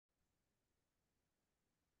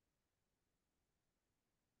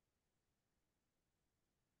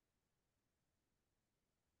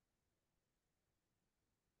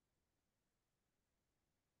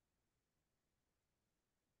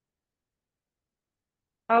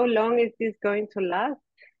How long is this going to last?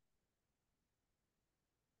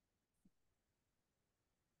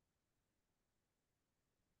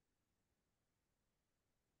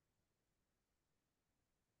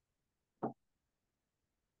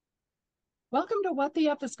 Welcome to What the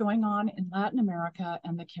F is Going On in Latin America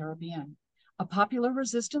and the Caribbean, a popular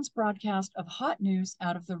resistance broadcast of hot news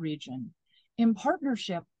out of the region. In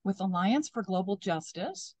partnership with Alliance for Global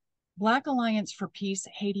Justice, Black Alliance for Peace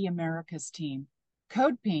Haiti Americas team,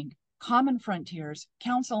 Code Pink, Common Frontiers,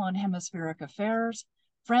 Council on Hemispheric Affairs,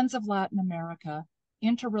 Friends of Latin America,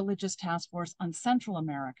 Interreligious Task Force on Central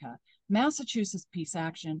America, Massachusetts Peace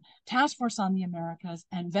Action, Task Force on the Americas,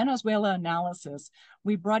 and Venezuela Analysis.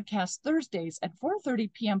 We broadcast Thursdays at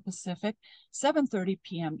 4:30 p.m. Pacific, 7:30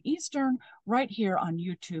 p.m. Eastern, right here on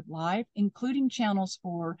YouTube Live, including channels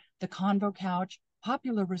for The Convo Couch,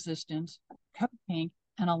 Popular Resistance, Code Pink,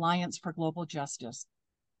 and Alliance for Global Justice.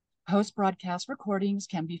 Post-broadcast recordings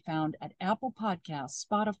can be found at Apple Podcasts,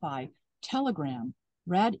 Spotify, Telegram,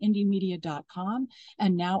 radindiemedia.com,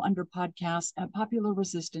 and now under podcasts at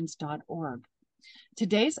popularresistance.org.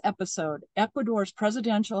 Today's episode, Ecuador's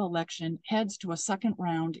presidential election heads to a second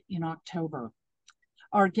round in October.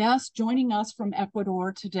 Our guest joining us from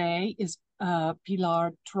Ecuador today is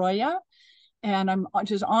Pilar Troya, and I'm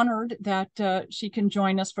just honored that she can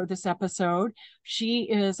join us for this episode. She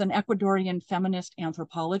is an Ecuadorian feminist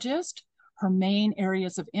anthropologist. Her main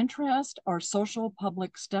areas of interest are social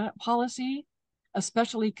public policy,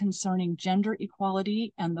 especially concerning gender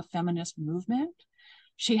equality and the feminist movement.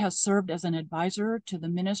 She has served as an advisor to the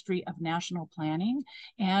Ministry of National Planning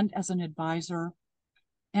and as an advisor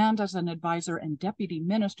and deputy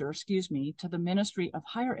minister, to the Ministry of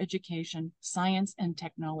Higher Education, Science and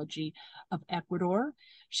Technology of Ecuador.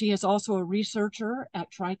 She is also a researcher at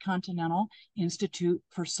Tricontinental Institute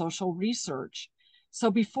for Social Research. So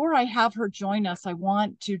before I have her join us, I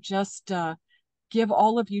want to just give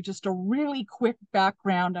all of you just a really quick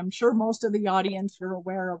background. I'm sure most of the audience are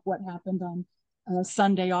aware of what happened on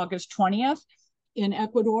Sunday, August 20th. In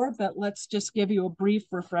Ecuador, but let's just give you a brief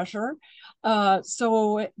refresher.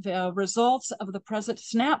 So the results of the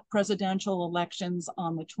snap presidential elections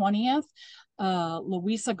on the 20th,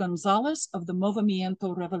 Luisa Gonzalez of the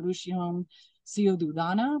Movimiento Revolución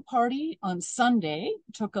Ciudadana party on Sunday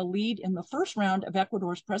took a lead in the first round of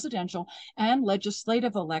Ecuador's presidential and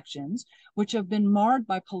legislative elections, which have been marred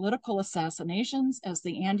by political assassinations as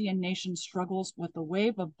the Andean nation struggles with the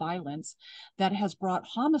wave of violence that has brought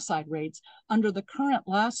homicide rates under the current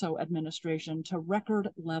Lasso administration to record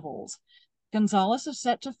levels. Gonzalez is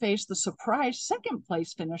set to face the surprise second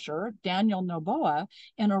place finisher, Daniel Noboa,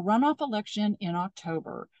 in a runoff election in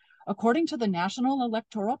October, according to the National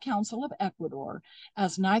Electoral Council of Ecuador,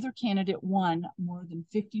 as neither candidate won more than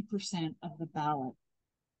 50% of the ballot.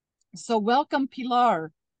 So welcome,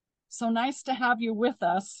 Pilar. So nice to have you with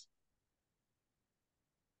us.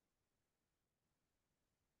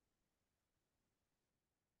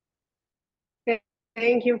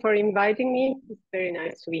 Thank you for inviting me. It's very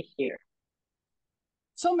nice to be here.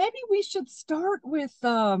 So maybe we should start with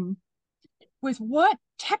what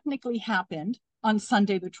technically happened on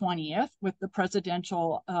Sunday the 20th with the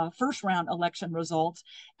presidential first round election results.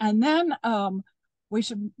 And then we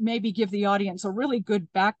should maybe give the audience a really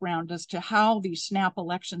good background as to how these snap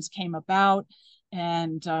elections came about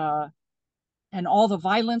and all the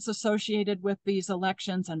violence associated with these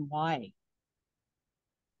elections and why.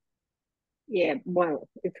 Yeah, well,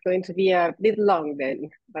 it's going to be a bit long then,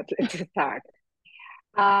 but let's start.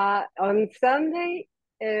 On Sunday,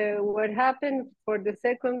 what happened for the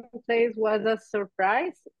second place was a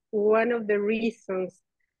surprise. One of the reasons,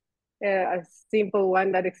 a simple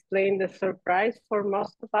one that explained the surprise for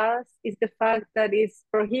most of us, is the fact that it's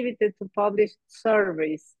prohibited to publish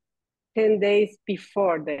surveys 10 days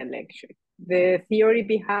before the election. The theory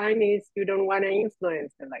behind is you don't want to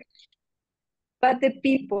influence the election. But the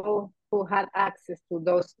people who had access to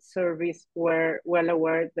those surveys were well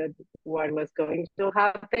aware that what was going to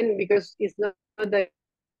happen, because it's not that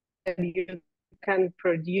you can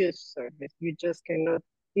produce surveys, you just cannot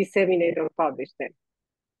disseminate or publish them.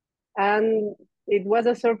 And it was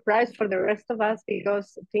a surprise for the rest of us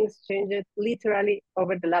because things changed literally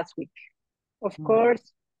over the last week. Of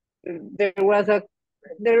course, there was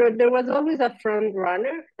always a front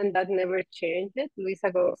runner, and that never changed.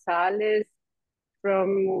 Luisa Gonzalez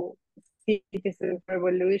from Citizens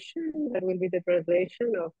Revolution, that will be the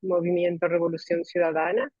translation of Movimiento Revolución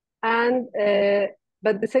Ciudadana. And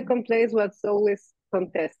but the second place was always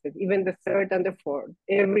contested, even the third and the fourth.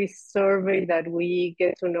 Every survey that we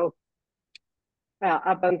get to know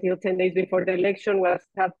up until 10 days before the election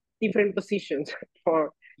have different positions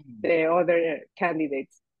for the other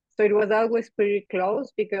candidates. So it was always pretty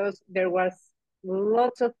close because there was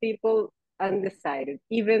lots of people undecided.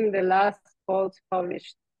 Even the last polls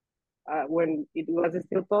published when it was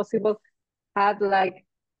still possible had like,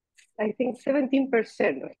 I think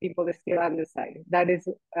 17% of people are still undecided. That is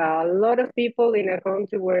a lot of people in a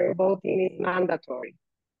country where voting is mandatory.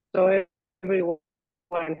 So everyone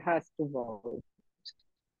has to vote.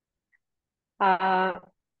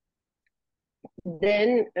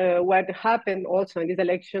 Then what happened also in these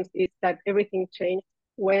elections is that everything changed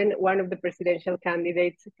when one of the presidential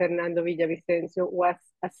candidates, Fernando Villavicencio, was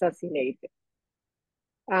assassinated.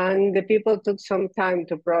 And the people took some time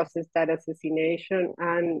to process that assassination.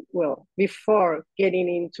 And well, before getting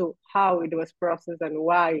into how it was processed and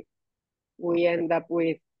why we end up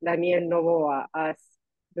with Daniel Noboa as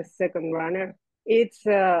the second runner, it's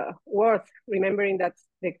worth remembering that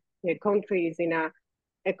the country is in a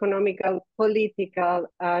economical, political,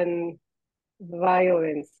 and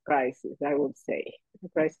violence crisis, I would say, a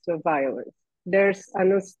crisis of violence. There's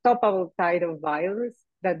an unstoppable tide of violence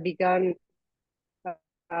that began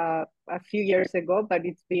a few years ago, but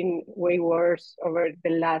it's been way worse over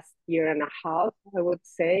the last year and a half, I would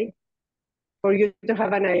say. For you to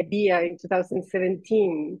have an idea, in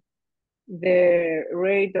 2017, the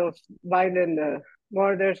rate of violent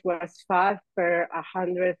murders was 5 per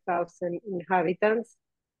 100,000 inhabitants.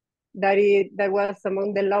 That was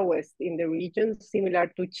among the lowest in the region, similar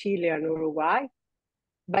to Chile and Uruguay.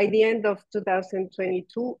 By the end of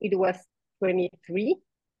 2022, it was 23.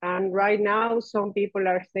 And right now, some people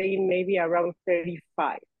are saying maybe around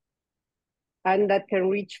 35. And that can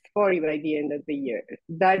reach 40 by the end of the year.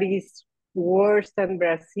 That is worse than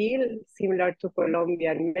Brazil, similar to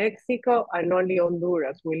Colombia and Mexico, and only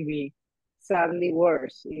Honduras will be sadly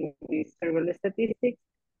worse in these terrible statistics.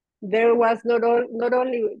 There was not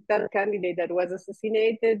only that candidate that was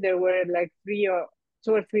assassinated, there were like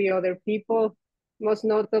two or three other people, most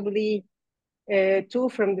notably two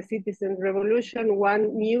from the Citizens Revolution,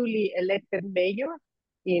 one newly elected mayor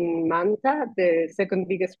in Manta, the second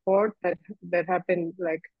biggest port that happened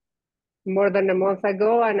like more than a month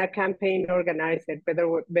ago, and a campaign organizer,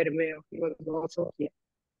 Pedro Bermeo, he was also here.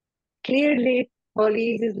 Clearly,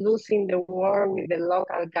 police is losing the war with the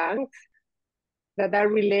local gangs that are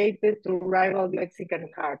related to rival Mexican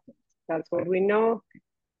cartels. That's what we know.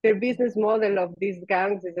 The business model of these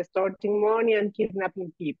gangs is extorting money and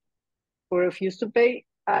kidnapping people who refuse to pay.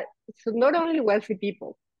 So not only wealthy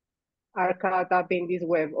people are caught up in this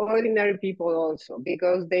web, ordinary people also,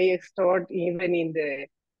 because they extort even in the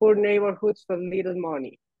poor neighborhoods for little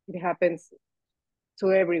money. It happens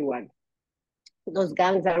to everyone. Those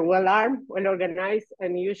gangs are well armed, well organized,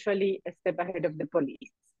 and usually a step ahead of the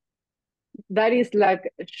police. That is like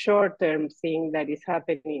a short-term thing that is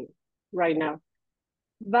happening right now.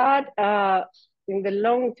 But in the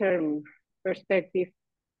long-term perspective,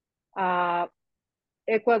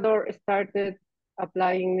 Ecuador started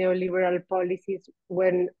applying neoliberal policies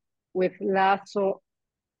when with Lasso,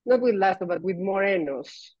 not with Lasso, but with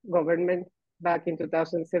Moreno's government back in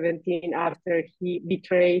 2017 after he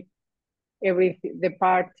betrayed the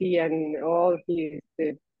party and all the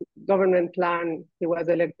government plan he was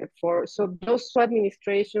elected for. So those two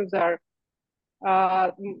administrations are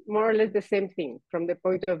more or less the same thing from the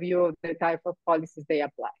point of view of the type of policies they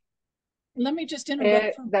apply. Let me just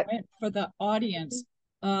interrupt for the audience.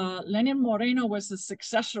 Lenin Moreno was the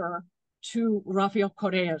successor to Rafael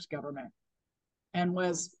Correa's government and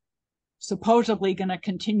was supposedly going to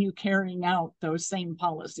continue carrying out those same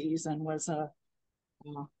policies, and was a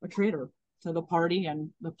traitor to the party and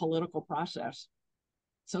the political process.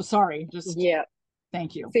 So sorry, just yeah.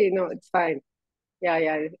 Thank you. See, no, it's fine.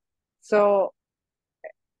 Yeah. So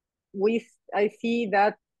I see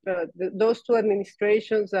that those two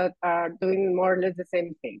administrations that are doing more or less the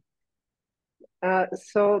same thing.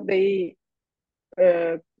 So they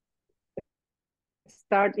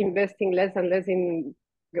start investing less and less in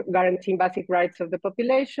guaranteeing basic rights of the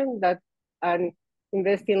population and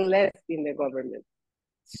investing less in the government.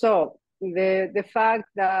 So the fact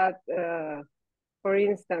that, for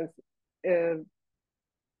instance, there's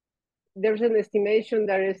an estimation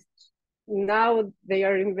that is now they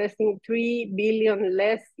are investing 3 billion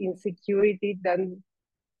less in security than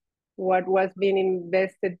what was being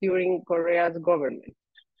invested during Correa's government.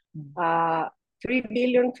 3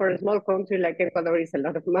 billion for a small country like Ecuador is a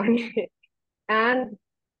lot of money. And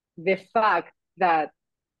the fact that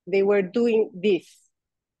they were doing this,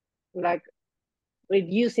 like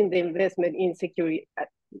reducing the investment in security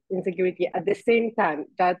at the same time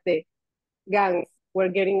that the gangs were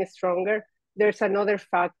getting stronger. There's another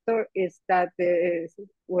factor, is that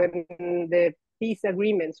when the peace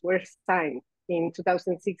agreements were signed in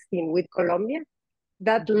 2016 with Colombia,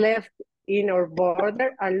 that left in our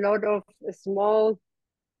border a lot of small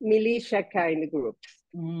militia kind of groups,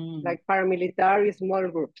 like paramilitary small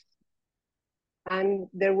groups. And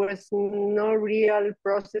there was no real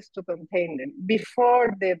process to contain them.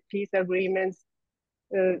 Before the peace agreements,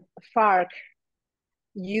 FARC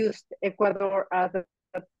used Ecuador as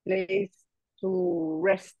a place to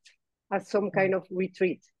rest, as some kind of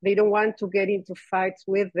retreat. They don't want to get into fights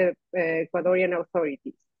with the Ecuadorian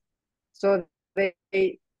authorities. So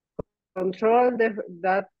they control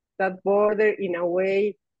that border in a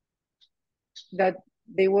way that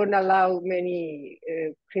they won't allow many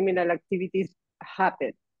criminal activities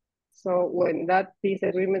happen. So when that peace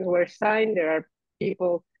agreements were signed, there are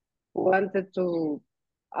people who wanted to,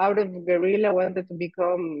 out of guerrilla, wanted to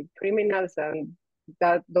become criminals, and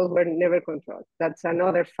that those were never controlled. That's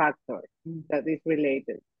another factor that is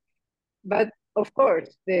related. But of course,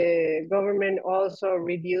 the government also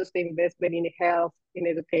reduced the investment in health, in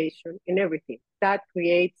education, in everything. That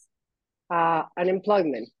creates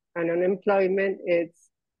unemployment. And unemployment is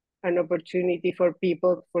an opportunity for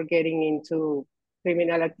people for getting into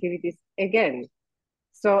criminal activities again.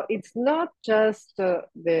 So it's not just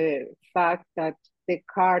the fact that the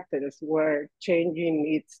cartels were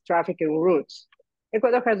changing its trafficking routes.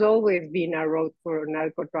 Ecuador has always been a road for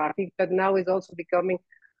narco traffic, but now it's also becoming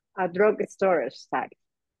a drug storage site.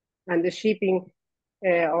 And the shipping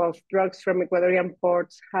of drugs from Ecuadorian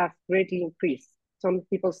ports have greatly increased. Some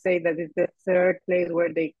people say that it's the third place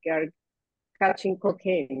where they are catching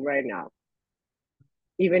cocaine right now,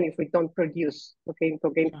 even if we don't produce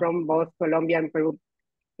cocaine from both Colombia and Peru.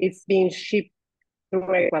 It's being shipped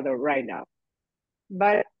through Ecuador right now.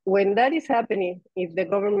 But when that is happening, if the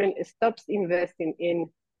government stops investing in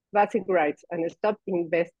basic rights and stops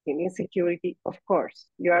investing in security, of course,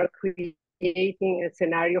 you are creating a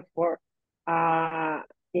scenario for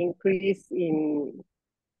increase in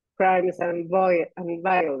crimes and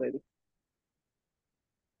violence.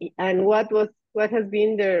 And what has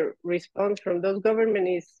been the response from those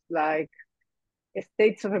governments is like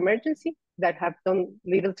states of emergency that have done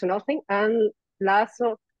little to nothing. And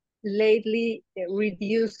Lasso lately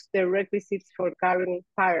reduced the requisites for carrying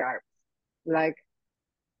firearms. Like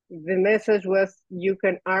the message was, you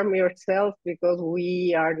can arm yourself because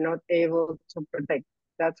we are not able to protect.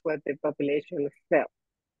 That's what the population felt.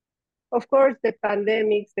 Of course, the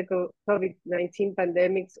pandemics, the COVID-19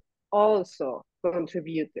 pandemics also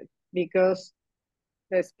contributed, because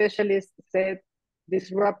the specialists said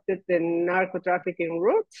disrupted the narco trafficking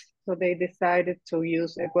routes. So they decided to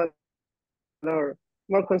use Ecuador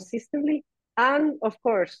more consistently. And of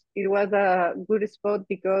course, it was a good spot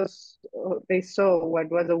because they saw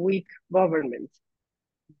what was a weak government.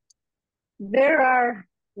 There are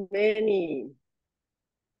many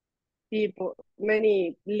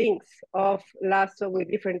links of Lasso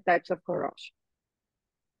with different types of corruption.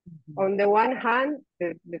 On the one hand,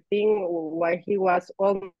 the thing why he was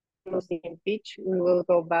almost impeached, we will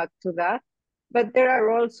go back to that. But there are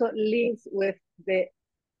also links with the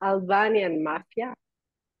Albanian mafia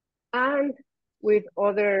and with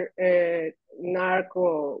other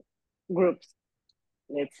narco groups,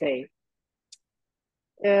 let's say.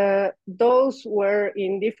 Those were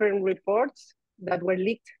in different reports that were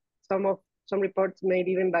leaked. Some reports made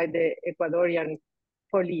even by the Ecuadorian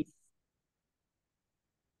police.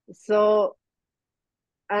 So,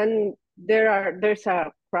 and there's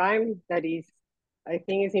a crime that is, I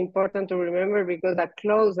think is important to remember, because a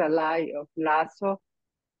close ally of Lasso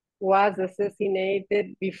was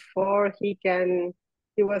assassinated before he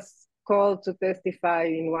was called to testify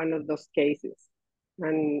in one of those cases.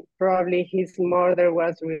 And probably his murder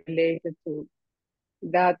was related to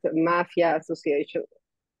that mafia association.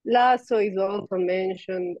 Lasso is also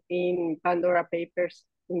mentioned in Pandora Papers,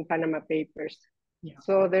 in Panama Papers. Yeah.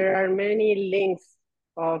 So there are many links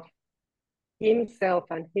of himself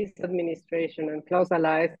and his administration and close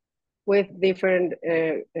allies with different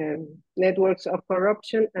networks of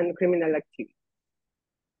corruption and criminal activity.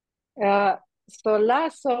 So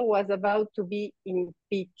Lasso was about to be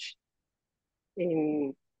impeached.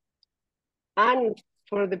 And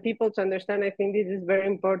for the people to understand, I think this is very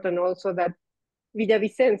important also, that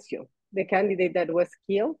Villavicencio, the candidate that was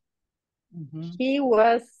killed, he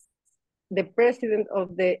was the president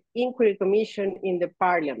of the inquiry commission in the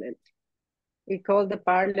parliament. We call the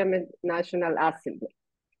Parliament National Assembly.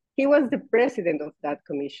 He was the president of that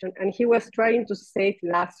commission, and he was trying to save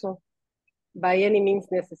Lasso by any means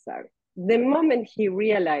necessary. The moment he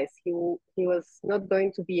realized he was not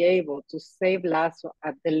going to be able to save Lasso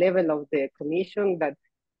at the level of the commission, that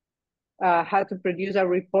had to produce a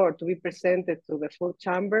report to be presented to the full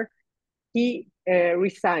chamber, he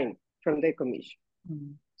resigned from the commission.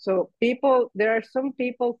 Mm-hmm. So there are some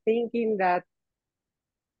people thinking that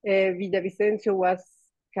Villavicencio was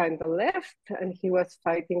kind of left and he was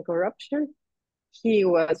fighting corruption. He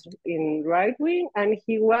was in right wing and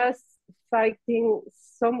he was fighting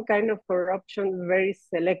some kind of corruption very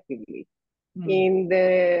selectively. In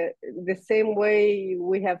the same way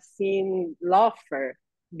we have seen lawfare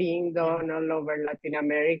being done all over Latin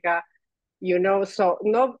America, so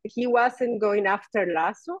no, he wasn't going after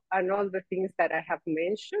Lasso and all the things that I have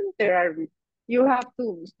mentioned. You have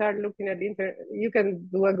to start looking at you can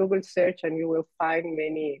do a Google search and you will find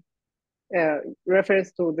many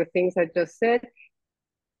reference to the things I just said.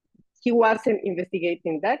 He wasn't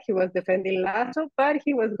investigating that, he was defending Lasso, but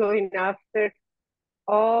he was going after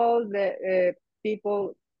all the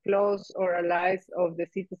people close or allies of the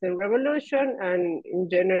citizen revolution and in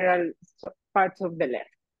general parts of the left.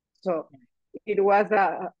 So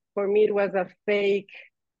for me, it was a fake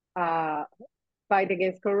fight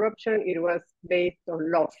against corruption. It was based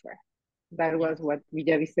on lawfare. That was what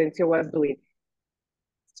Villavicencio was doing.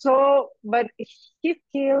 So, but his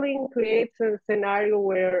killing creates a scenario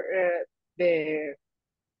where the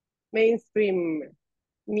mainstream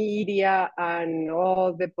media and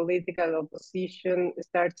all the political opposition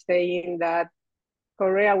start saying that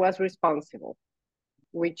Correa was responsible,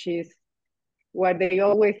 which is what they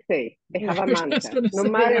always say. They have a mantra. No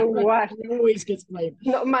matter what, always gets blamed.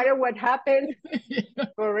 No matter what happens,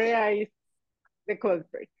 Correa is the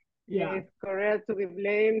culprit. Yeah. If Correa to be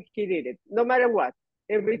blamed, he did it. No matter what,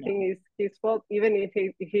 everything is his fault, even if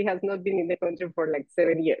he has not been in the country for like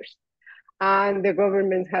 7 years. And the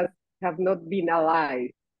government have not been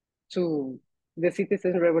allied to the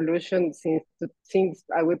citizen revolution since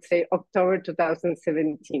I would say October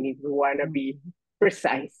 2017, if we want to be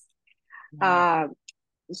precise.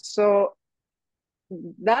 So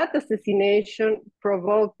that assassination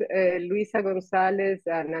provoked Luisa Gonzalez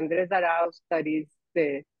and Andrés Arauz, that is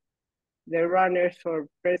the runners for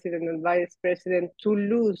president and vice president, to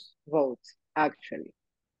lose votes, actually,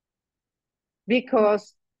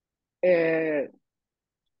 because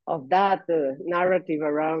of that narrative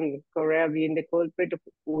around Correa being the culprit,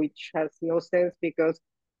 which has no sense because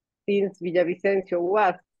since Villavicencio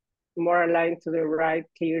was more aligned to the right,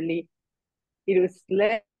 clearly, it was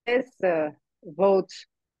less votes,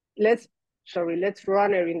 less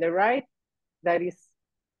runner in the right that is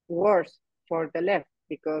worse for the left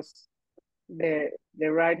because the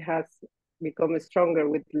right has become stronger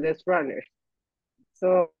with less runners.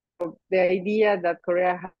 So the idea that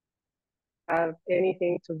Correa have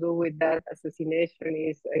anything to do with that assassination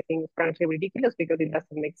is, I think, frankly ridiculous because it doesn't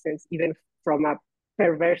make sense even from a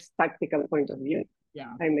perverse tactical point of view,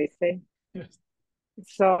 I may say. Yes.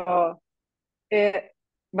 So,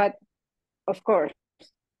 but of course,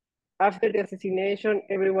 after the assassination,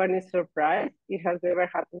 everyone is surprised. It has never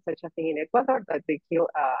happened such a thing in Ecuador that they kill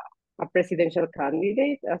a presidential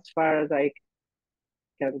candidate, as far as I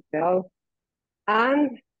can tell.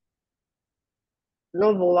 And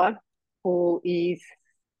Novoa, who is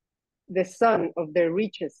the son of the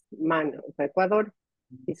richest man of Ecuador.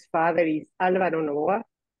 His father is Álvaro Novoa,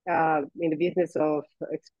 in the business of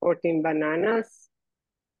exporting bananas.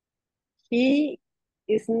 He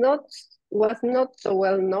was not so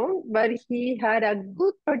well known, but he had a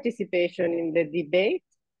good participation in the debate,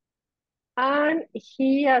 and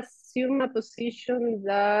he assumed a position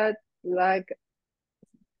that, like,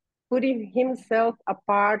 putting himself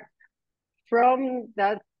apart from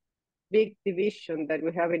that big division that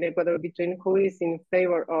we have in Ecuador between who is in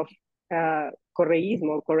favor of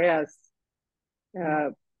Correísmo, Correa's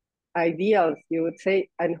ideals, you would say,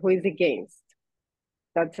 and who is against.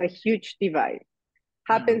 That's a huge divide.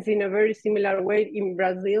 Happens in a very similar way in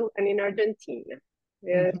Brazil and in Argentina.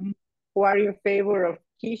 Who are in favor of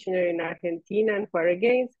Kirchner in Argentina and who are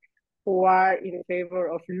against, who are in favor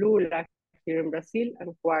of Lula here in Brazil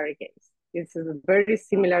and who are against. It's a very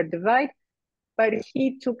similar divide, but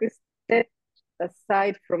he took a step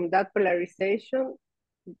aside from that polarization.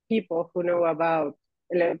 People who know about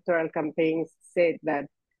electoral campaigns said that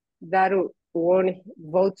won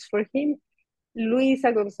votes for him.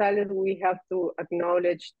 Luisa Gonzalez, we have to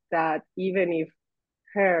acknowledge that even if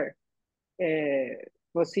her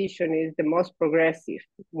position is the most progressive,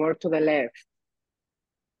 more to the left,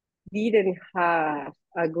 didn't have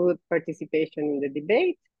a good participation in the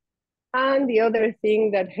debate. And the other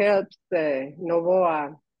thing that helps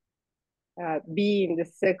Novoa be in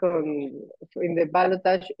the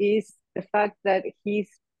ballotage is the fact that he's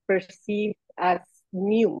perceived as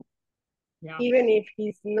new Yeah. even if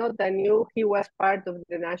he's not a new, he was part of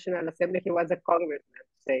the National Assembly. He was a congressman,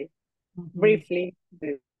 say, briefly,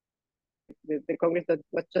 the Congress that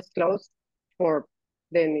was just closed for,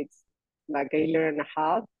 then it's like a year and a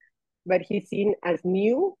half, but he's seen as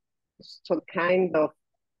new, so kind of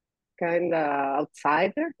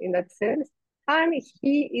outsider in that sense. And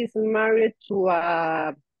he is married to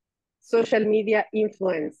a social media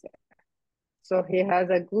influencer. So he has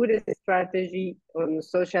a good strategy on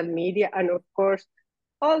social media and, of course,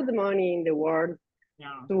 all the money in the world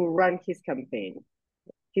to run his campaign.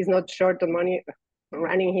 He's not short on money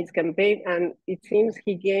running his campaign, and it seems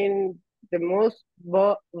he gained the most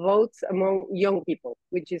votes among young people,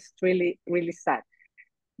 which is really, really sad.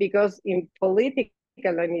 Because in political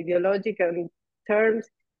and ideological terms,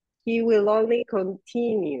 he will only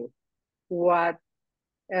continue what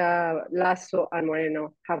Lasso and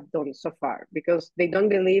Moreno have done so far, because they don't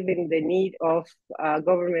believe in the need of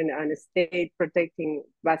government and state protecting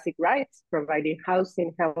basic rights, providing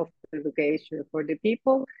housing, health, education for the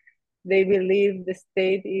people. They believe the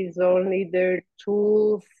state is only their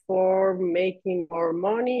tool for making more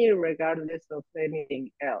money, regardless of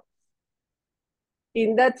anything else.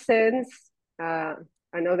 In that sense,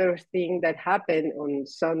 another thing that happened on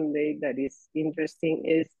Sunday that is interesting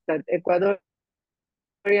is that Ecuadorians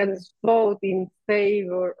vote in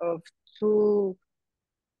favor of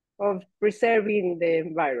preserving the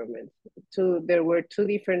environment. There were two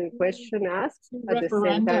different questions asked at the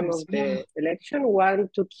same time of the election. One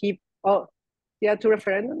to keep two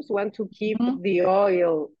referendums. One to keep the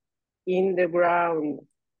oil in the ground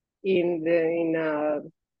in a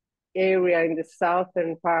area in the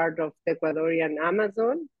southern part of the Ecuadorian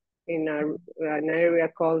Amazon, in an area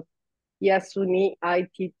called Yasuni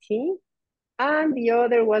ITT. And the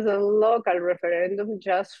other was a local referendum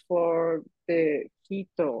just for the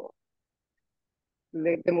Quito,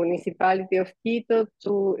 the municipality of Quito,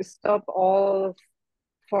 to stop all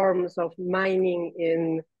forms of mining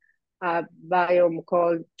in a biome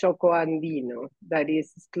called Choco Andino, that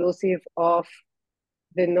is exclusive of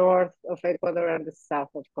the north of Ecuador and the south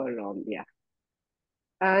of Colombia.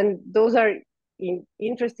 And those are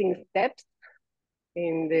interesting steps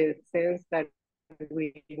in the sense that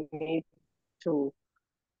we need to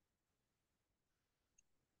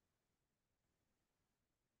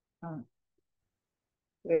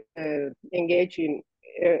engage in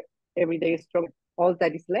everyday strong all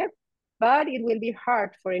that is left. But it will be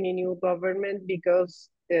hard for any new government because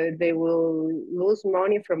they will lose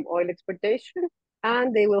money from oil exportation,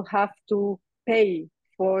 and they will have to pay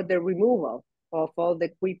for the removal of all the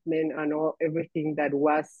equipment and everything that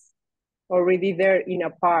was already there in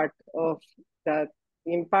part of that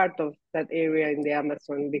area in the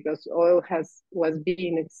Amazon, because oil was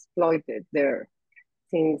being exploited there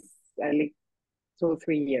since at least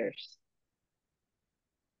 2-3 years.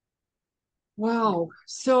 Wow.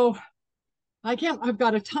 So I've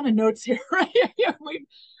got a ton of notes here, right?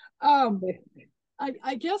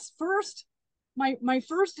 I guess first, my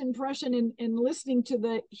first impression in listening to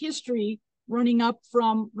the history running up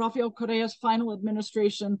from Rafael Correa's final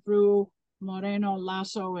administration through Moreno,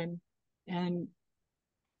 Lasso, and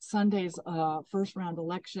Sunday's first round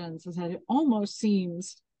elections is that it almost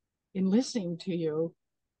seems, in listening to you,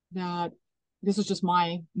 that this is just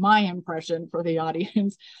my impression for the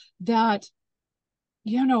audience, that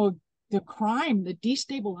the crime, the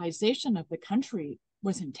destabilization of the country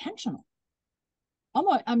was intentional.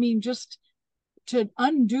 Almost, I mean, just to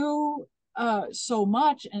undo so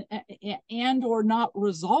much and or not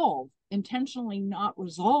intentionally not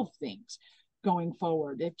resolve things going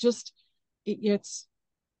forward. It's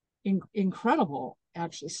incredible,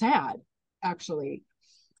 actually, sad, actually.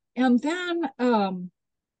 And then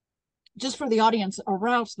just for the audience,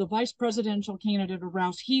 Arauz, the vice presidential candidate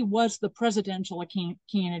Arauz, he was the presidential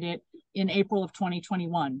candidate in April of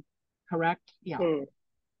 2021, correct? Yeah.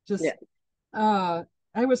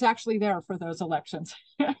 I was actually there for those elections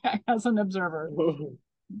as an observer.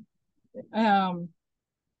 And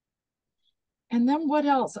then what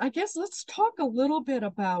else? I guess let's talk a little bit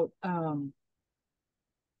about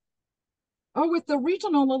with the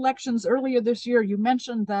regional elections earlier this year, you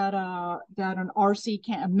mentioned that an RC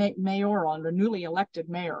mayor, or a newly elected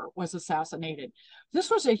mayor, was assassinated.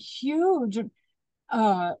 This was a huge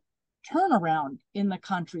turnaround in the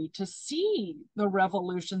country to see the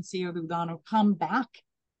Revolution Ciudadano come back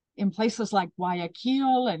in places like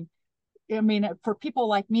Guayaquil. And I mean, for people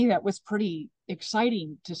like me, that was pretty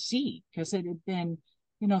exciting to see, because it had been,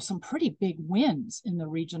 some pretty big wins in the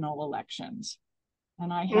regional elections.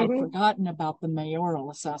 And I had forgotten about the mayoral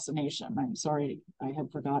assassination. I'm sorry, I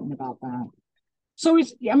had forgotten about that. So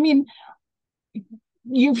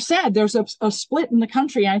you've said there's a split in the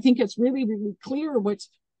country. I think it's really, really clear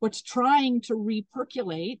what's trying to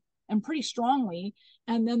repercolate and pretty strongly,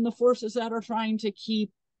 and then the forces that are trying to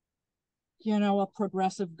keep, a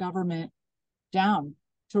progressive government down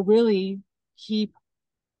to really keep.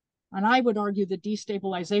 And I would argue the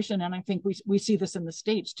destabilization, and I think we see this in the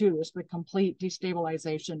States too, is the complete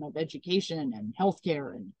destabilization of education and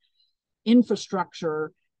healthcare and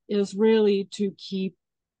infrastructure is really to keep,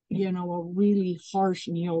 a really harsh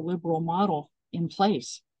neoliberal model in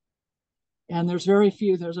place. And there's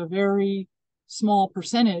a very small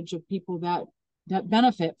percentage of people that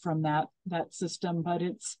benefit from that system, but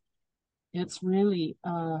it's really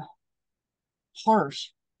harsh,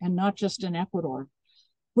 and not just in Ecuador.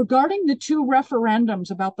 Regarding the two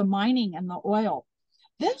referendums about the mining and the oil,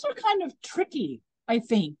 those are kind of tricky, I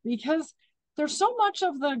think, because there's so much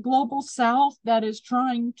of the global south that is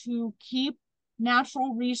trying to keep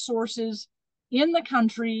natural resources in the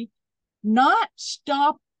country, not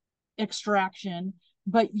stop extraction,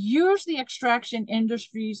 but use the extraction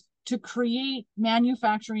industries to create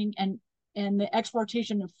manufacturing and the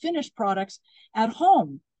exportation of finished products at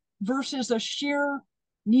home, versus a sheer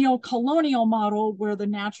neo-colonial model where the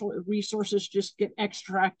natural resources just get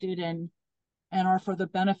extracted and are for the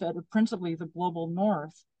benefit of principally the global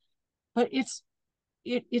north. But it's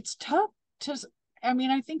tough to,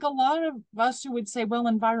 I think a lot of us who would say, well,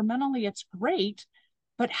 environmentally it's great,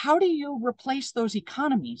 but how do you replace those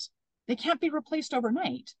economies? They can't be replaced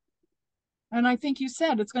overnight. And I think you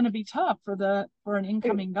said it's going to be tough for an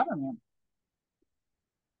incoming government.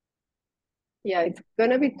 Yeah, it's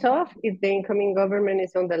going to be tough if the incoming government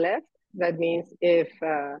is on the left. That means if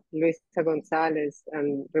Luisa González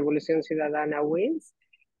and Revolución Ciudadana wins,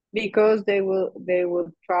 because they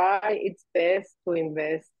will try its best to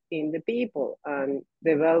invest in the people and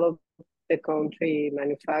develop the country,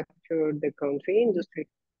 manufacture the country industry.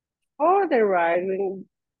 For the right wing,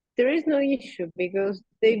 there is no issue because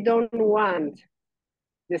they don't want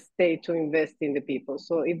the state to invest in the people.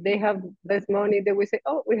 So if they have less money, they will say,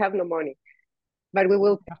 "Oh, we have no money, but we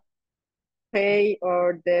will pay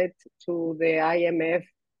our debt to the IMF,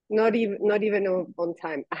 not even on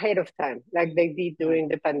time, ahead of time, like they did during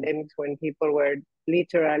the pandemic when people were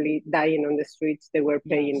literally dying on the streets. They were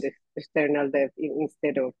paying the external debt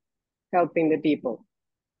instead of helping the people.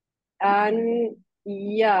 And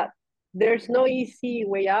yeah, there's no easy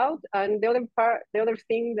way out. And the other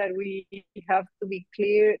thing that we have to be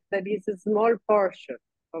clear that is a small portion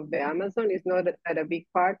of the Amazon, is not at a big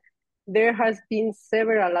part. There has been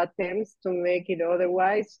several attempts to make it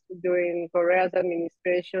otherwise. During Correa's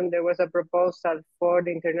administration, there was a proposal for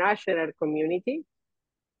the international community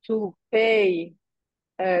to pay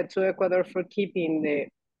to Ecuador for keeping the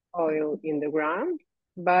oil in the ground.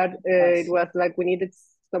 But it was like we needed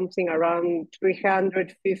something around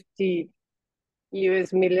 350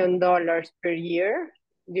 US million dollars per year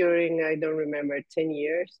during, I don't remember, 10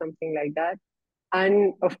 years, something like that.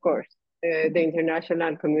 And of course, the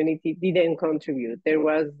international community didn't contribute. There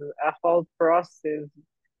was a whole process,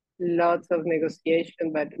 lots of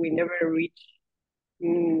negotiation, but we never reached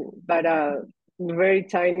but a very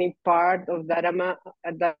tiny part of that amount,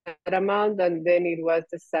 and then it was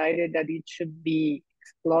decided that it should be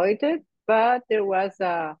exploited. But there was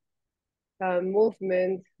a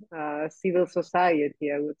movement, civil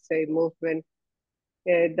society, I would say, movement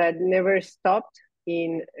that never stopped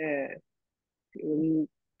in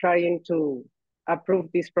trying to approve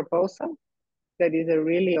this proposal. That is a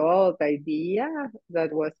really old idea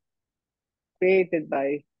that was created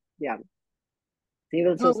by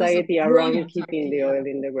civil society around keeping the oil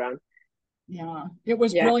in the ground. Yeah, it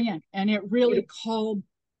was brilliant. And it really called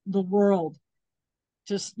the world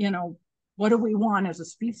just, what do we want as a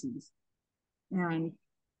species? And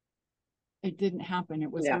it didn't happen. It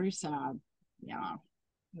was very sad. Yeah,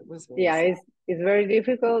 it was very sad. It's very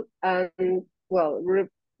difficult. And well,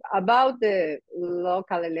 about the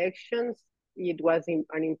local elections, it was an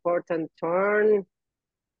important turn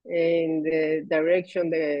in the direction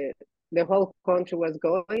the whole country was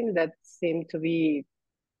going, that seemed to be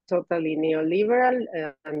totally neoliberal.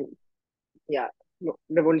 And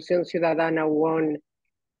Revolución Ciudadana won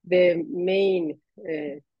the main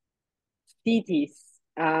cities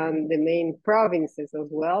and the main provinces as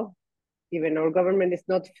well. Even our government is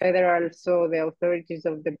not federal, so the authorities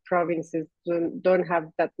of the provinces don't have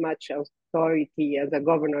that much authority as a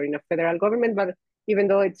governor in a federal government, but even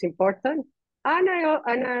though it's important.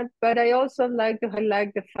 But I also like to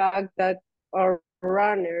highlight the fact that our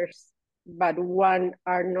runners, but one,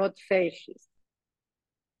 are not fascist.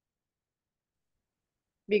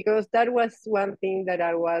 Because that was one thing that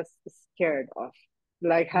I was scared of.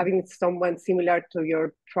 like having someone similar to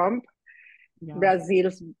your Trump, Yeah.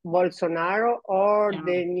 Brazil's Bolsonaro, or Yeah.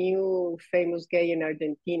 the new famous gay in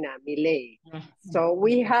Argentina, Milei. Yeah. So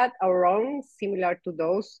we had our own similar to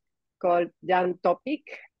those called Jan Topic,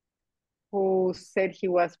 who said he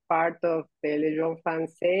was part of the Légion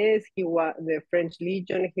Française, he was the French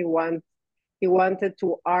Legion. He wanted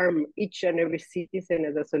to arm each and every citizen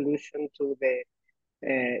as a solution to the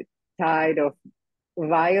tide of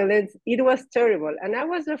violence. It was terrible, and I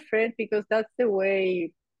was afraid because that's the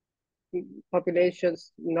way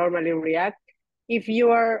populations normally react. If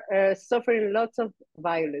you are suffering lots of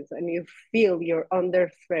violence and you feel you're under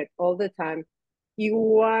threat all the time, you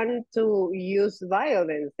want to use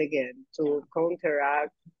violence again to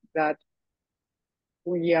counteract that,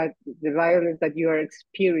 yeah, the violence that you are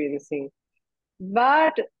experiencing.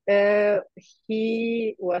 But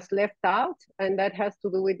he was left out, and that has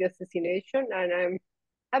to do with the assassination. And I'm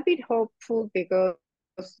a bit hopeful because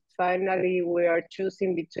finally we are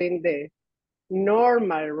choosing between the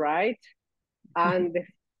normal right and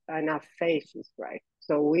a fascist right.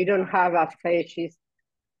 So we don't have a fascist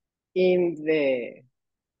in the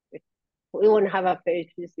we won't have a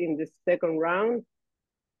fascist in the second round,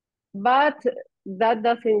 but that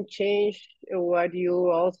doesn't change what you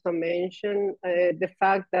also mentioned, the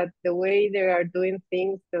fact that the way they are doing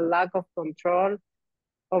things, the lack of control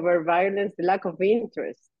over violence, the lack of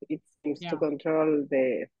interest, it seems, to control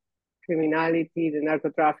the criminality, the narco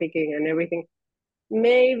trafficking, and everything,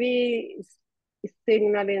 maybe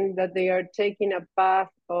signaling that they are taking a path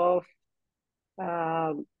of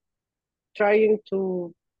um, trying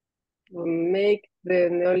to make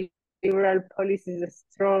the neoliberal policies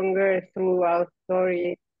stronger through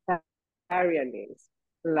authoritarianism,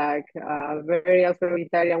 like a very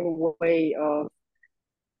authoritarian way of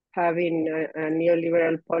having a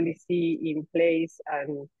neoliberal policy in place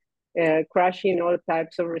and crushing all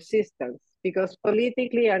types of resistance. Because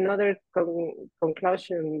politically, another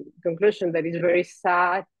conclusion that is very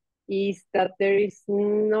sad is that there is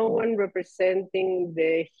no one representing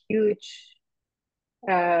the huge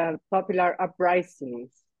popular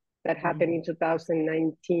uprisings that happened in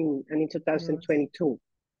 2019 and in 2022.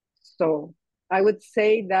 So I would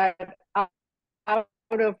say that out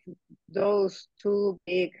of those two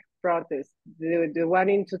big protests, the one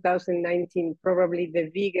in 2019, probably the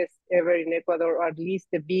biggest ever in Ecuador, or at least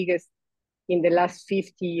the biggest in the last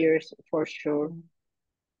 50 years for sure.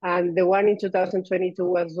 And the one in 2022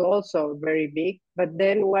 was also very big. But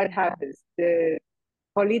then what happens? The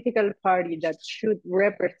political party that should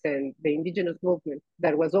represent the indigenous movement,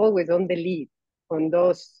 that was always on the lead on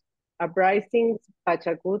those uprisings,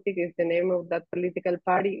 Pachacutic is the name of that political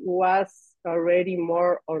party, was already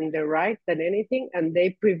more on the right than anything, and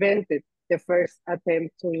they prevented the first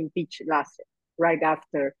attempt to impeach Lasso right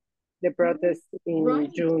after the protests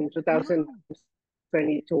in June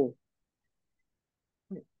 2022.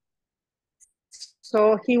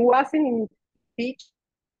 So he wasn't impeached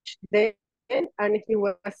then, and he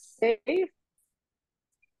was safe.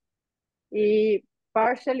 He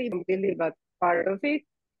partially, completely, but part of it.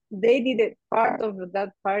 They did part of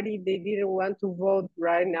that party, they didn't want to vote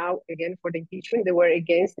right now again for the impeachment. They were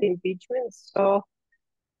against the impeachment. So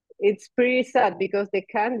it's pretty sad because the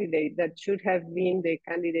candidate that should have been the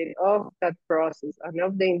candidate of that process and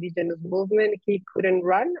of the indigenous movement, he couldn't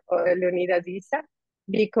run, or Leonidas Issa,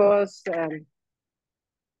 because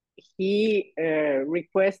he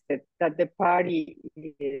requested that the party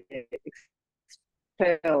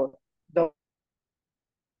expel those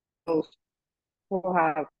who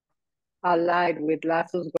have allied with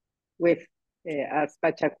Lasso's with as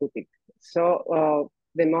Pachacutic. So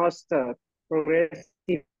the most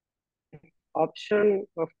progressive option,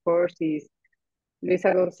 of course, is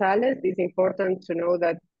Luisa Gonzalez. It's important to know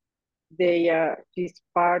that she's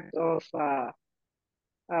part of a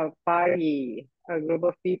party, a group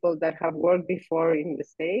of people that have worked before in the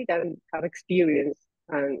state and have experience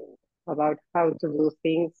and about how to do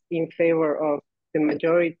things in favor of the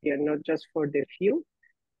majority and not just for the few.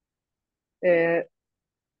 And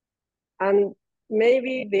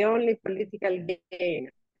maybe the only political gain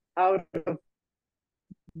out of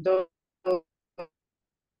those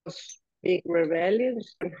big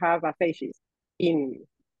rebellions can have a fascist in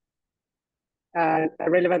a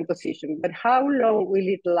relevant position. But how long will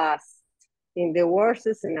it last? In the worst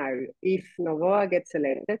scenario, if Novoa gets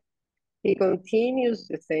elected, he continues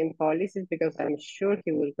the same policies, because I'm sure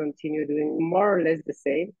he will continue doing more or less the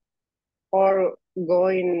same, or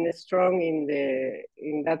going strong in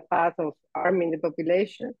that path of arming the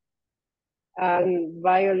population, and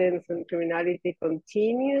violence and criminality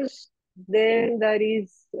continues, then that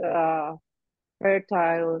is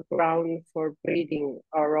fertile ground for breeding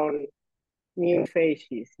our own new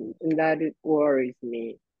fascism, and that it worries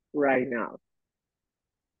me right now.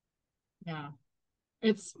 Yeah.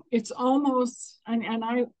 It's almost, and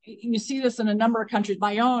I, you see this in a number of countries,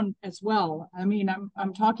 my own as well. I mean,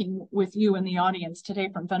 I'm talking with you in the audience today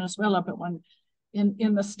from Venezuela, but when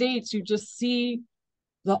in the States, you just see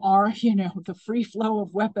the free flow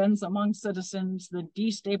of weapons among citizens, the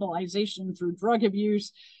destabilization through drug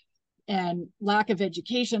abuse and lack of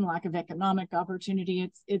education, lack of economic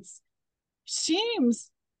opportunity. It's seems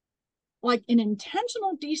like an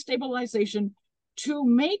intentional destabilization to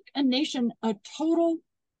make a nation a total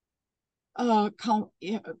uh,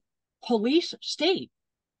 police state,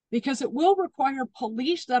 because it will require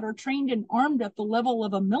police that are trained and armed at the level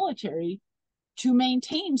of a military to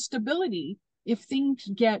maintain stability if things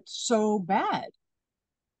get so bad.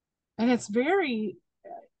 And it's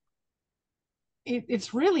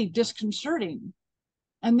it's really disconcerting.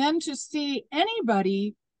 And then to see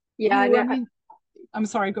anybody Yeah, who, I mean, I'm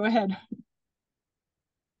sorry, go ahead.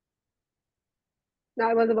 no,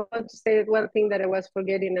 I was about to say one thing that I was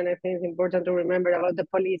forgetting, and I think it's important to remember about the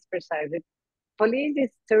police per se. The police is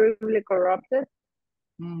terribly corrupted,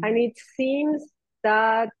 and it seems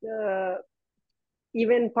that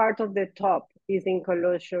even part of the top is in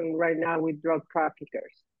collusion right now with drug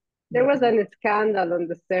traffickers. There was a scandal on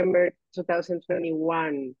December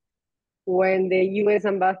 2021 when the US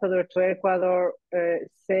ambassador to Ecuador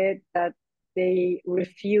said that they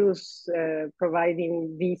refused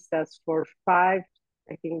providing visas for five,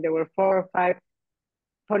 I think there were 4 or 5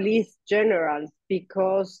 police generals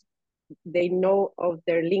because they know of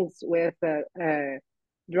their links with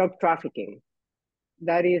drug trafficking.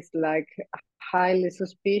 That is like highly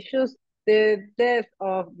suspicious. The death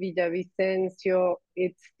of Villavicencio,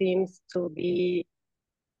 it seems to be,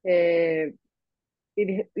 it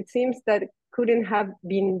seems that couldn't have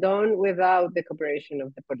been done without the cooperation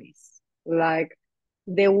of the police. Like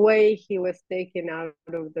the way he was taken out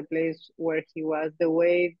of the place where he was, the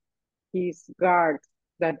way his guards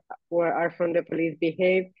that are from the police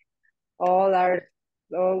behave, all are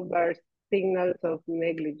signals of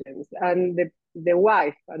negligence. And the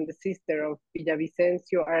wife and the sister of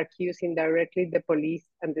Villavicencio are accusing directly the police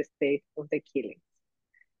and the state of the killings.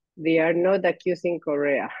 They are not accusing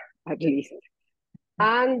Correa, at least.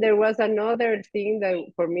 And there was another thing that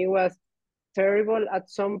for me was terrible. At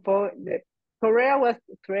some point, Correa was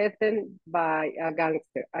threatened by a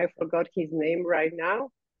gangster. I forgot his name right now,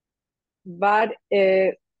 but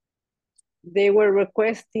they were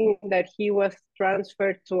requesting that he was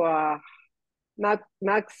transferred to a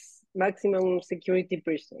maximum security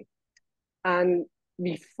prison. And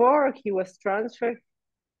before he was transferred,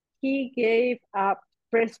 he gave a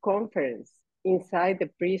press conference inside the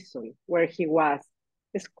prison where he was,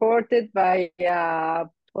 escorted by a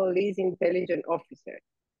police intelligence officer.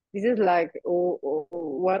 This is like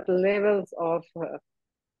what levels of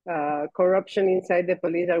corruption inside the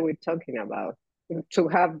police are we talking about to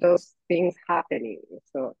have those things happening?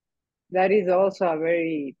 So that is also a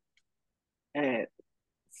very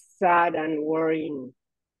sad and worrying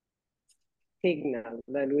signal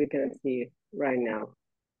that we can see right now.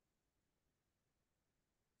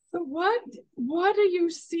 So what do you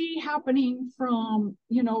see happening from,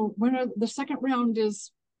 when the second round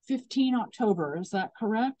is 15 October, is that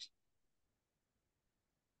correct?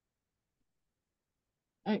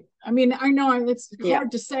 I mean, I know it's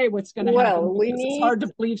hard to say what's going to happen because it's hard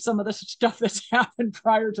to believe some of the stuff that's happened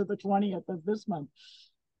prior to the 20th of this month.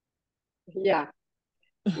 Yeah.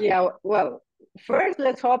 Well, first,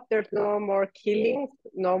 let's hope there's no more killings,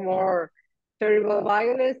 no more terrible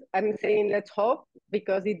violence. I'm saying let's hope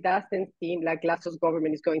because it doesn't seem like Lasso's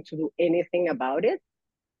government is going to do anything about it.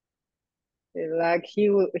 Like he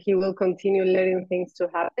will continue letting things to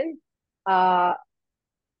happen.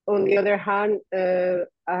 On the other hand,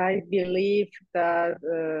 I believe that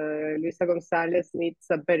Luisa Gonzalez needs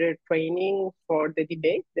a better training for the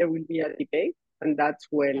debate. There will be a debate, and that's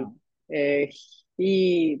when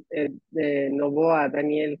Novoa,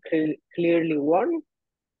 Daniel, clearly won.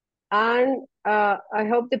 And I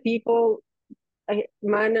hope the people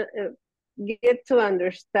get to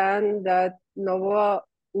understand that Novoa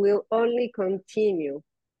will only continue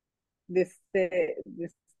this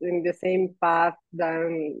in the same path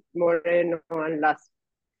than Moreno and Lasso.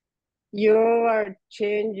 You are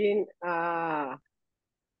changing a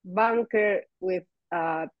banker with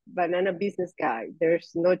a banana business guy.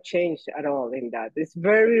 There's no change at all in that. It's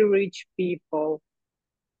very rich people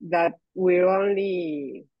that will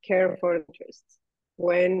only care for interests.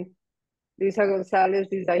 When Luisa Gonzalez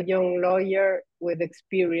is a young lawyer with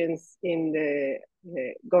experience in the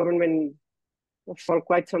government for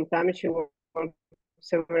quite some time. She worked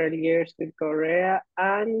several years with Korea,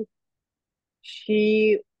 and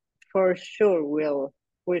she for sure will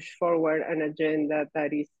push forward an agenda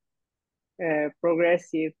that is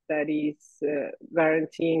progressive, that is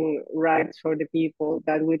guaranteeing rights for the people,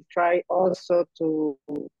 that will try also to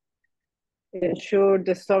ensure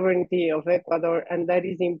the sovereignty of Ecuador. And that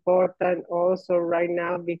is important also right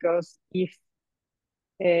now, because if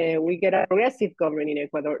we get a progressive government in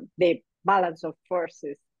Ecuador, the balance of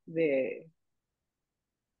forces, the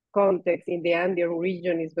context in the Andean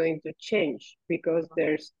region is going to change, because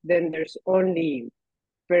there's only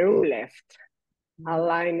Peru left,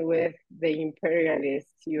 aligned with the imperialist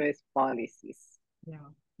US policies. Yeah.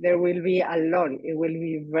 There will be alone. It will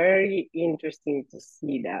be very interesting to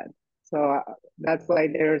see that. So that's why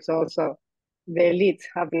there's also the elites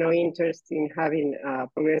have no interest in having a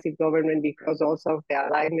progressive government, because also of the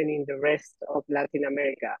alignment in the rest of Latin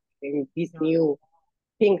America in this new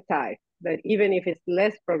pink tide, that even if it's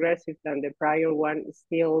less progressive than the prior one,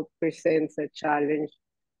 still presents a challenge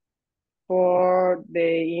for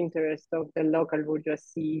the interest of the local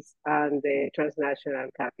bourgeoisies and the transnational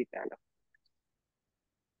capital.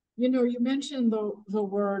 You know, you mentioned the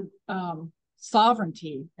word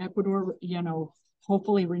sovereignty. Ecuador, you know,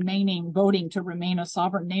 hopefully voting to remain a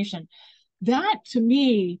sovereign nation. That to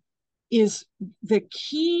me is the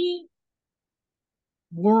key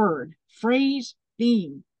word, phrase,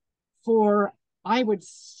 theme for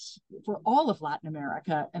for all of Latin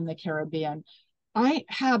America and the Caribbean. I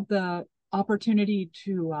had the opportunity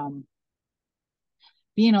to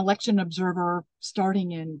be an election observer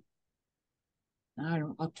starting in, I don't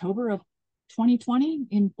know, October of 2020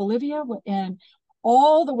 in Bolivia, and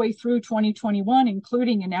all the way through 2021,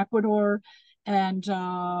 including in Ecuador, and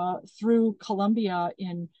through Colombia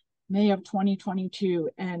in May of 2022.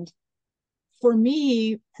 And for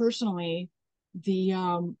me personally, the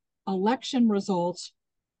election results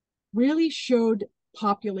really showed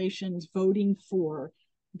populations voting for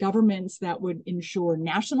governments that would ensure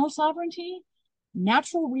national sovereignty,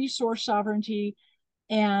 natural resource sovereignty,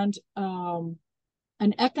 and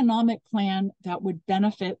an economic plan that would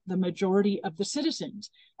benefit the majority of the citizens.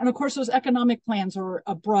 And of course, those economic plans are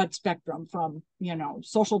a broad spectrum, from, you know,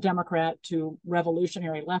 social democrat to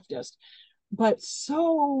revolutionary leftist. But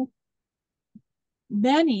so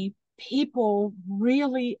many people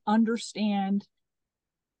really understand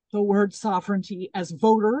the word sovereignty as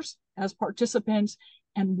voters, as participants,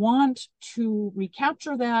 and want to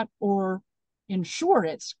recapture that or ensure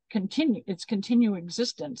its continued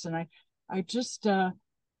existence. And I just I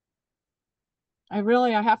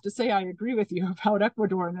have to say I agree with you about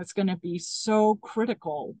Ecuador, and it's going to be so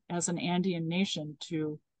critical as an Andean nation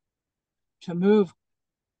to move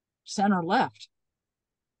center left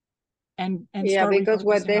and yeah, start because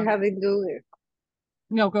what they refocusing on. have been doing.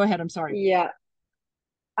 No, go ahead. I'm sorry. Yeah.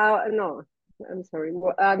 No, I'm sorry.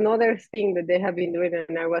 Another thing that they have been doing,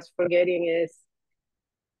 and I was forgetting, is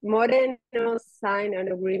Moreno signed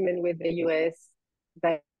an agreement with the US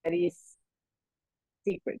that is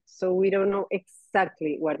secret. So we don't know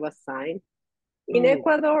exactly what was signed. In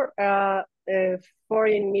Ecuador,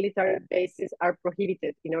 foreign military bases are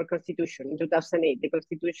prohibited in our constitution. In 2008, the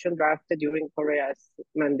constitution drafted during Korea's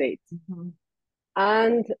mandate. Mm-hmm.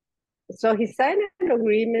 And so he signed an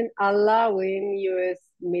agreement allowing US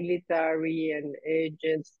military and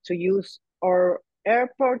agents to use our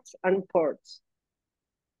airports and ports.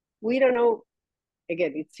 We don't know,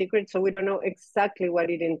 again, it's secret, so we don't know exactly what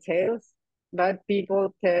it entails, but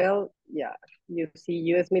people tell, yeah, you see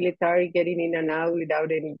US military getting in and out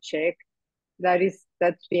without any check.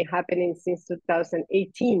 That's been happening since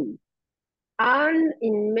 2018. And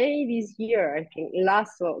in May this year, I think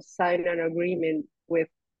Lasso signed an agreement with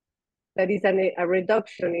that is a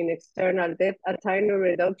reduction in external debt, a tiny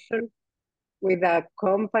reduction, with a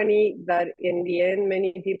company that in the end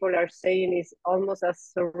many people are saying is almost as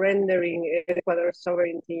surrendering Ecuador's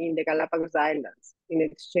sovereignty in the Galapagos Islands in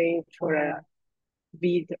exchange for a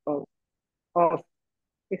bid of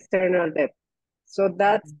external debt. So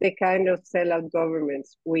that's the kind of sellout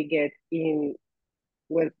governments we get in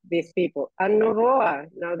with these people. And Novoa,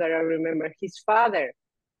 now that I remember, his father,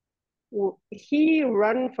 he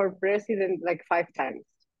ran for president like 5 times.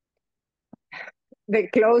 The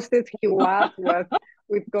closest he was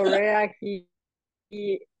with Korea. He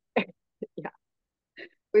yeah,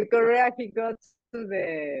 with Korea he got to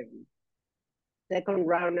the second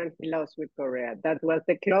round and he lost with Korea. That was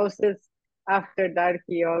the closest. After that,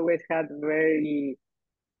 he always had very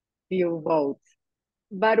few votes.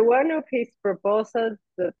 But one of his proposals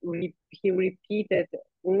that he repeated,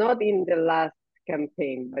 not in the last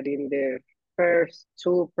campaign, but in the first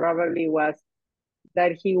two, probably was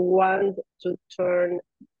that he wants to turn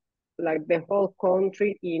like the whole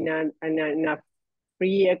country in a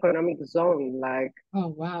free economic zone, like Oh,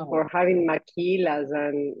 wow. for having maquilas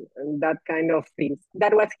and that kind of things.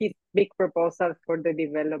 That was his big proposal for the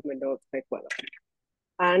development of Ecuador.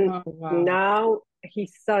 And Oh, wow. now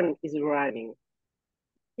his son is running.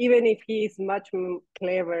 Even if he is much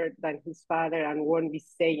clever than his father and won't be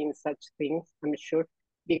saying such things, I'm sure,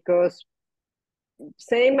 because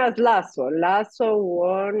same as Lasso. Lasso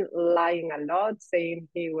won lying a lot, saying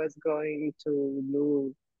he was going to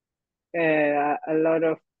do a lot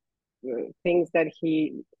of things that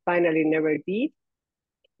he finally never did.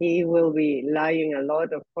 He will be lying a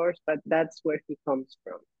lot, of course, but that's where he comes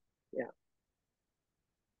from. Yeah.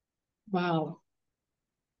 Wow.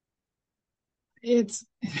 It's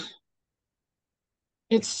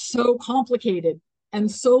so complicated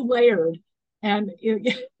and so layered, and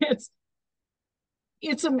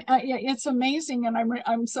it's amazing, and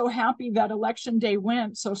I'm so happy that election day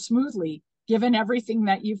went so smoothly, given everything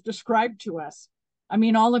that you've described to us. I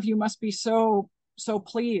mean, all of you must be so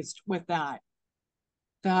pleased with that.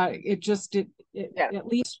 That Yeah. at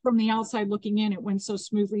least from the outside looking in, it went so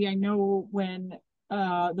smoothly. I know when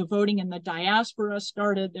the voting in the diaspora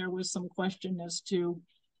started, there was some question as to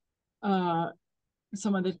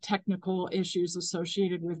some of the technical issues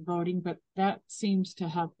associated with voting, but that seems to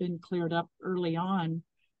have been cleared up early on.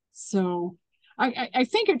 So I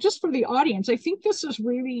think just for the audience, I think this is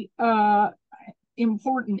really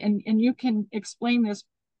important, and you can explain this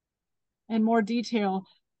in more detail,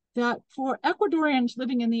 that for Ecuadorians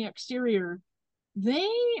living in the exterior, they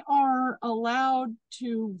are allowed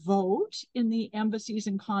to vote in the embassies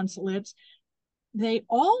and consulates. They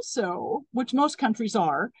also, which most countries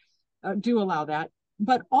do allow that,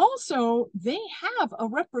 but also they have a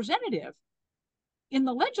representative in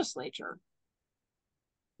the legislature,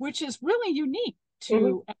 which is really unique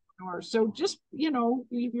to Ecuador. So just,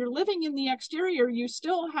 if you're living in the exterior, you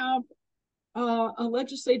still have a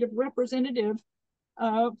legislative representative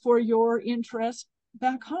for your interest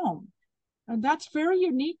back home. And that's very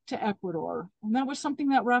unique to Ecuador. And that was something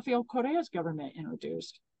that Rafael Correa's government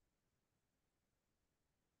introduced.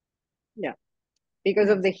 Yeah. Because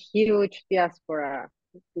of the huge diaspora,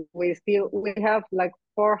 we have like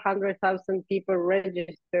 400,000 people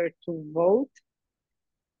registered to vote.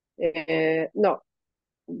 No,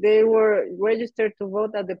 they were registered to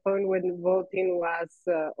vote at the point when voting was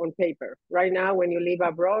on paper. Right now, when you live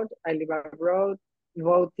abroad, I live abroad,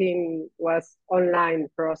 voting was online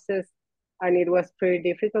process, and it was pretty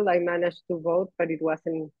difficult. I managed to vote, but it was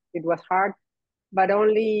hard. But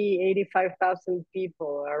only 85,000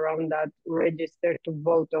 people around that registered to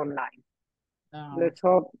vote online. Oh. Let's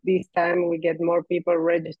hope this time we get more people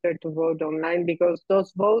registered to vote online, because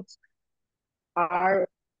those votes are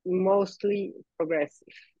mostly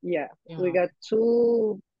progressive. Yeah. We got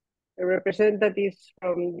 2 representatives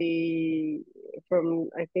from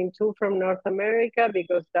I think 2 from North America,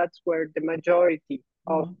 because that's where the majority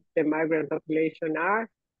of the migrant population are.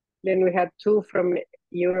 Then we had 2 from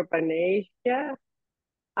Europe and Asia,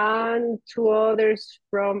 and 2 others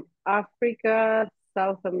from Africa,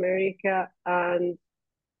 South America, and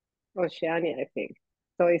Oceania, I think.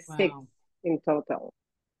 So it's 6 in total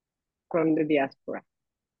from the diaspora.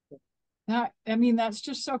 That's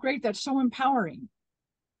just so great. That's so empowering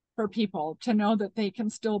for people to know that they can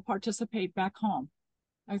still participate back home.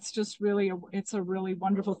 It's just really, it's a really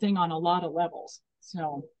wonderful thing on a lot of levels.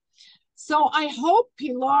 So I hope,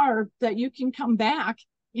 Pilar, that you can come back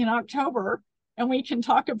in October and we can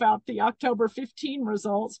talk about the October 15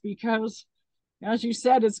 results, because as you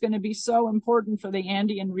said, it's going to be so important for the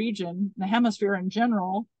Andean region, the hemisphere in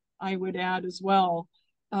general, I would add as well.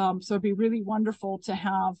 So it'd be really wonderful to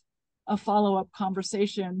have a follow-up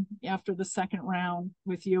conversation after the second round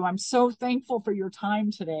with you. I'm so thankful for your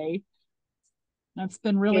time today. It's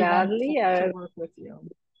been really gladly, wonderful to work with you.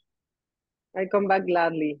 I come back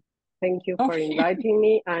gladly. Thank you for inviting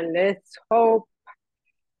me, and let's hope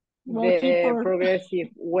the progressive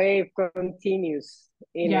wave continues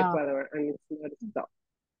in Ecuador and it's not stopped.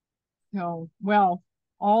 So, well,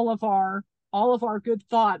 all of our good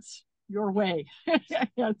thoughts your way.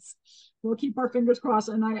 We'll keep our fingers crossed,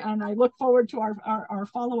 and I look forward to our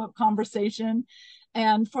follow-up conversation.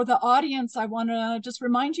 And for the audience, I want to just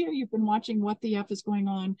remind you, you've been watching What the F is Going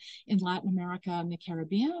On in Latin America and the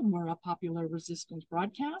Caribbean. We're a popular resistance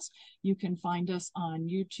broadcast. You can find us on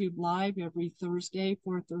YouTube Live every Thursday,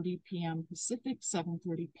 4:30 p.m. Pacific,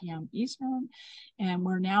 7:30 p.m. Eastern. And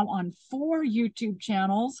we're now on 4 YouTube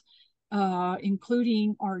channels,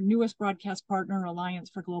 including our newest broadcast partner, Alliance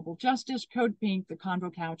for Global Justice, Code Pink, The Convo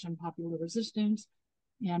Couch, and Popular Resistance.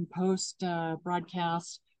 and post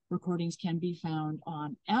broadcast recordings can be found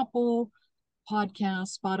on Apple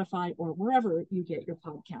Podcasts, Spotify, or wherever you get your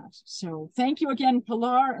podcasts. So thank you again,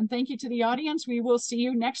 Pilar, and thank you to the audience. We will see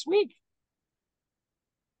you next week.